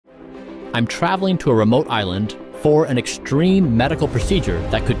I'm traveling to a remote island for an extreme medical procedure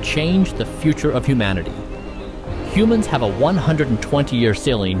that could change the future of humanity. Humans have a 120-year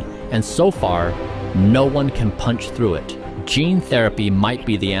ceiling, and so far, no one can punch through it. Gene therapy might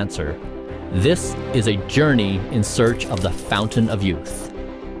be the answer. This is a journey in search of the fountain of youth.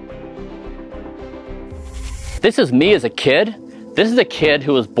 This is me as a kid. This is a kid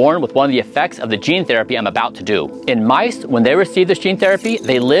who was born with one of the effects of the gene therapy I'm about to do. In mice, when they received this gene therapy,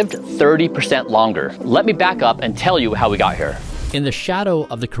 they lived 30% longer. Let me back up and tell you how we got here. In the shadow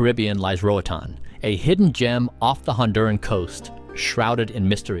of the Caribbean lies Roatan, a hidden gem off the Honduran coast, shrouded in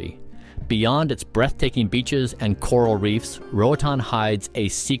mystery. Beyond its breathtaking beaches and coral reefs, Roatan hides a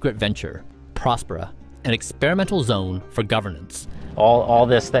secret venture, Prospera, an experimental zone for governance. All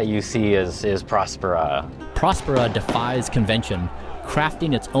this that you see is Prospera. Prospera defies convention,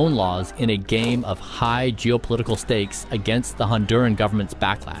 crafting its own laws in a game of high geopolitical stakes against the Honduran government's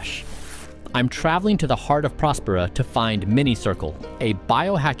backlash. I'm traveling to the heart of Prospera to find MiniCircle, a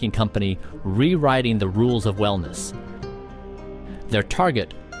biohacking company rewriting the rules of wellness. Their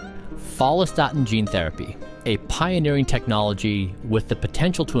target, follistatin gene therapy, a pioneering technology with the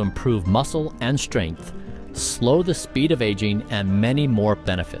potential to improve muscle and strength, slow the speed of aging, and many more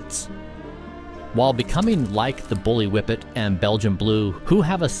benefits. While becoming like the Bully Whippet and Belgian Blue, who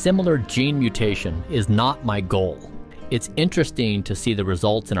have a similar gene mutation, is not my goal. It's interesting to see the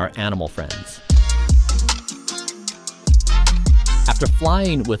results in our animal friends. After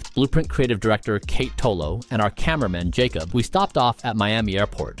flying with Blueprint creative director Kate Tolo and our cameraman Jacob, we stopped off at Miami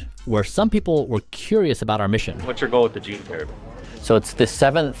Airport, where some people were curious about our mission. What's your goal with the gene therapy? So it's the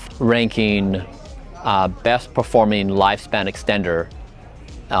 7th ranking best performing lifespan extender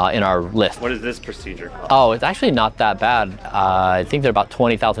in our list. What is this procedure cost? Oh, it's actually not that bad. I think they're about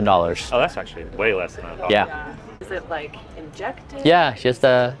 $20,000. Oh, that's actually way less than I thought. Yeah. Is it like injected? Yeah, it's just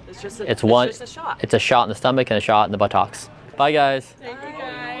a shot. It's a shot in the stomach and a shot in the buttocks. Bye, guys. Thank you,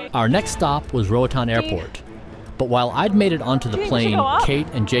 guys. Our next stop was Roatan Airport. But while I'd made it onto the plane, Kate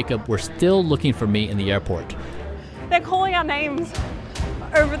and Jacob were still looking for me in the airport. They're calling our names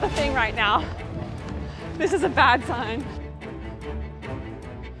over the thing right now. This is a bad sign.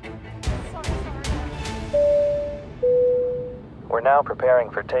 We're now preparing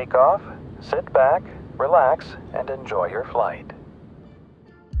for takeoff. Sit back, relax, and enjoy your flight.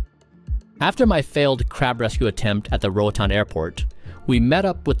 After my failed crab rescue attempt at the Roatan Airport, we met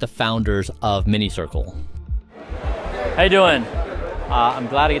up with the founders of MiniCircle. How you doing? I'm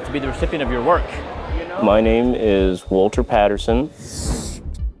glad I get to be the recipient of your work. My name is Walter Patterson.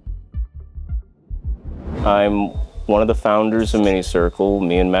 I'm one of the founders of MiniCircle.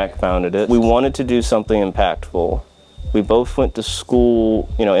 Me and Mac founded it. We wanted to do something impactful. We both went to school,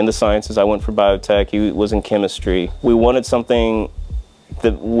 in the sciences. I went for biotech, he was in chemistry. We wanted something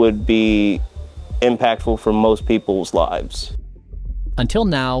that would be impactful for most people's lives. Until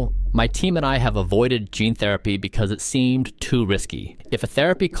now, my team and I have avoided gene therapy because it seemed too risky. If a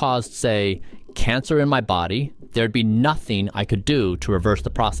therapy caused, say, cancer in my body, there'd be nothing I could do to reverse the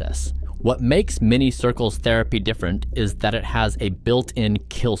process. What makes MiniCircle's therapy different is that it has a built-in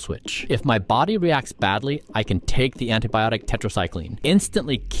kill switch. If my body reacts badly, I can take the antibiotic tetracycline,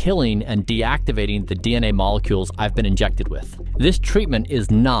 instantly killing and deactivating the DNA molecules I've been injected with. This treatment is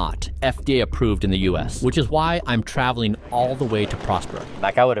not FDA approved in the US, which is why I'm traveling all the way to Prospera.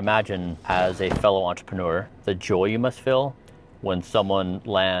 Like I would imagine, as a fellow entrepreneur, the joy you must feel when someone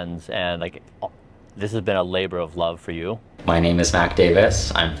lands and this has been a labor of love for you. My name is Mac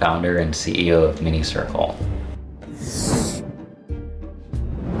Davis. I'm founder and CEO of MiniCircle.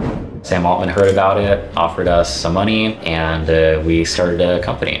 Sam Altman heard about it, offered us some money, and we started a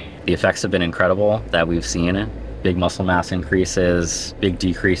company. The effects have been incredible that we've seen. Big muscle mass increases, big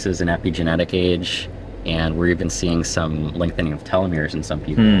decreases in epigenetic age, and we're even seeing some lengthening of telomeres in some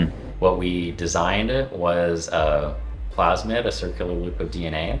people. What we designed was a plasmid, a circular loop of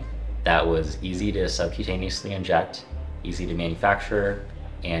DNA, that was easy to subcutaneously inject, easy to manufacture,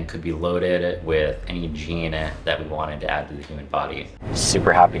 and could be loaded with any gene that we wanted to add to the human body.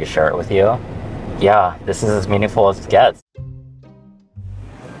 Super happy to share it with you. Yeah, this is as meaningful as it gets.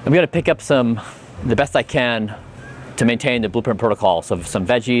 I'm gonna pick up the best I can to maintain the Blueprint protocol. So some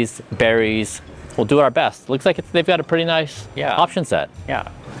veggies, berries, we'll do our best. Looks like they've got a pretty nice option set. Yeah.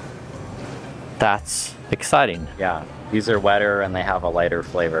 That's exciting. Yeah, these are wetter and they have a lighter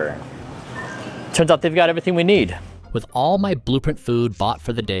flavor. Turns out they've got everything we need. With all my Blueprint food bought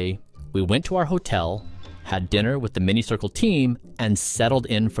for the day, we went to our hotel, had dinner with the MiniCircle team, and settled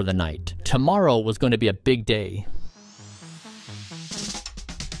in for the night. Tomorrow was going to be a big day.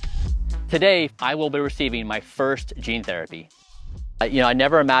 Today, I will be receiving my first gene therapy. I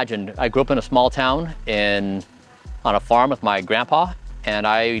never imagined. I grew up in a small town on a farm with my grandpa, and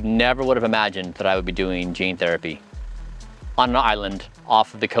I never would have imagined that I would be doing gene therapy on an island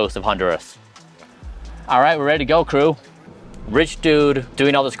off of the coast of Honduras. All right, we're ready to go, crew. Rich dude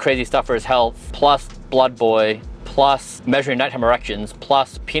doing all this crazy stuff for his health, plus blood boy, plus measuring nighttime erections,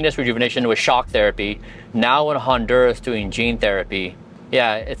 plus penis rejuvenation with shock therapy, now in Honduras doing gene therapy.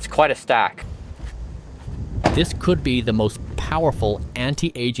 Yeah, it's quite a stack. This could be the most powerful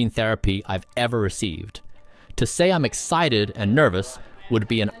anti-aging therapy I've ever received. To say I'm excited and nervous would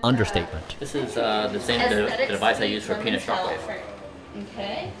be an understatement. This is the same device I use for penis shockwave.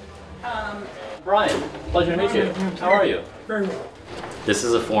 Okay. Bryan, pleasure to meet you. How are you? Very well. This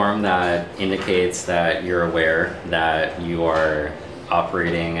is a form that indicates that you're aware that you are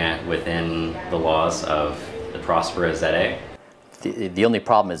operating within the laws of the Prospera ZA. The only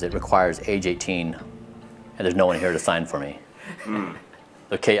problem is it requires age 18, and there's no one here to sign for me.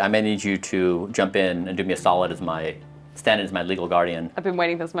 Okay, I may need you to jump in and do me a solid stand in as my legal guardian. I've been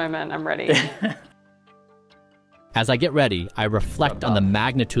waiting this moment. I'm ready. As I get ready, I reflect on the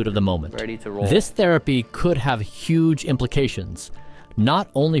magnitude of the moment. Ready to roll. This therapy could have huge implications, not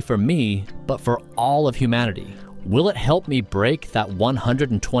only for me, but for all of humanity. Will it help me break that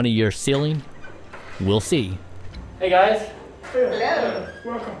 120-year ceiling? We'll see. Hey guys. Hello.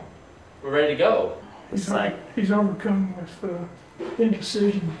 Welcome. We're ready to go. He's overcome with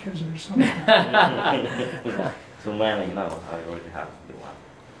indecision because there's something. So man, you know, I already have the one.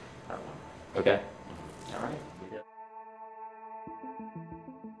 Okay. All right.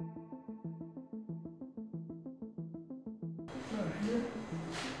 Here.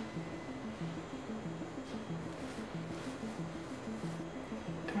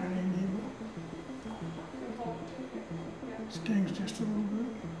 Tiny needle. Stings just a little bit.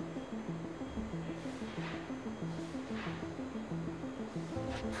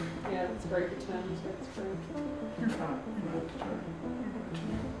 Yeah, that's great for 10. That's great. You're fine. You don't have to turn. I got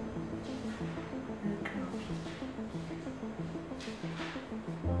you. Here it comes.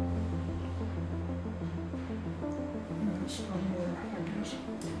 That's somewhere, I guess.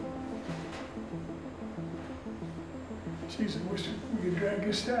 Jeez, I wish we could drag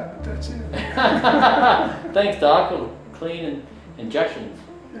this out, but that's it. Thanks, Doc. Clean injections.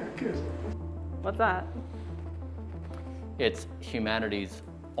 Yeah, good. What's that? It's humanity's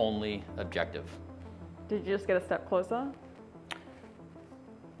only objective. Did you just get a step closer?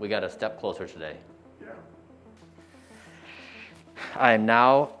 We got a step closer today. Yeah. I am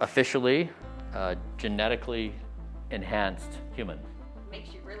now officially a genetically enhanced human.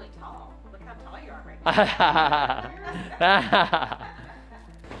 Makes you really tall. Look how tall you are right now.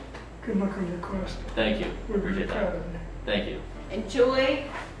 Good luck on your quest. Thank you. We're really Appreciate proud that. of you. Thank you. Enjoy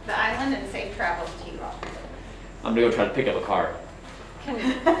the island and safe travels to you all. I'm gonna go try to pick up a car.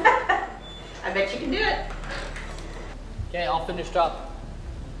 I bet you can do it. Okay, all finished up.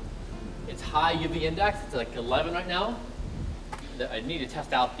 It's high UV index. It's like 11 right now. I need to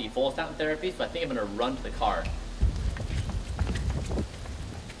test out the follistatin therapy, so I think I'm gonna run to the car.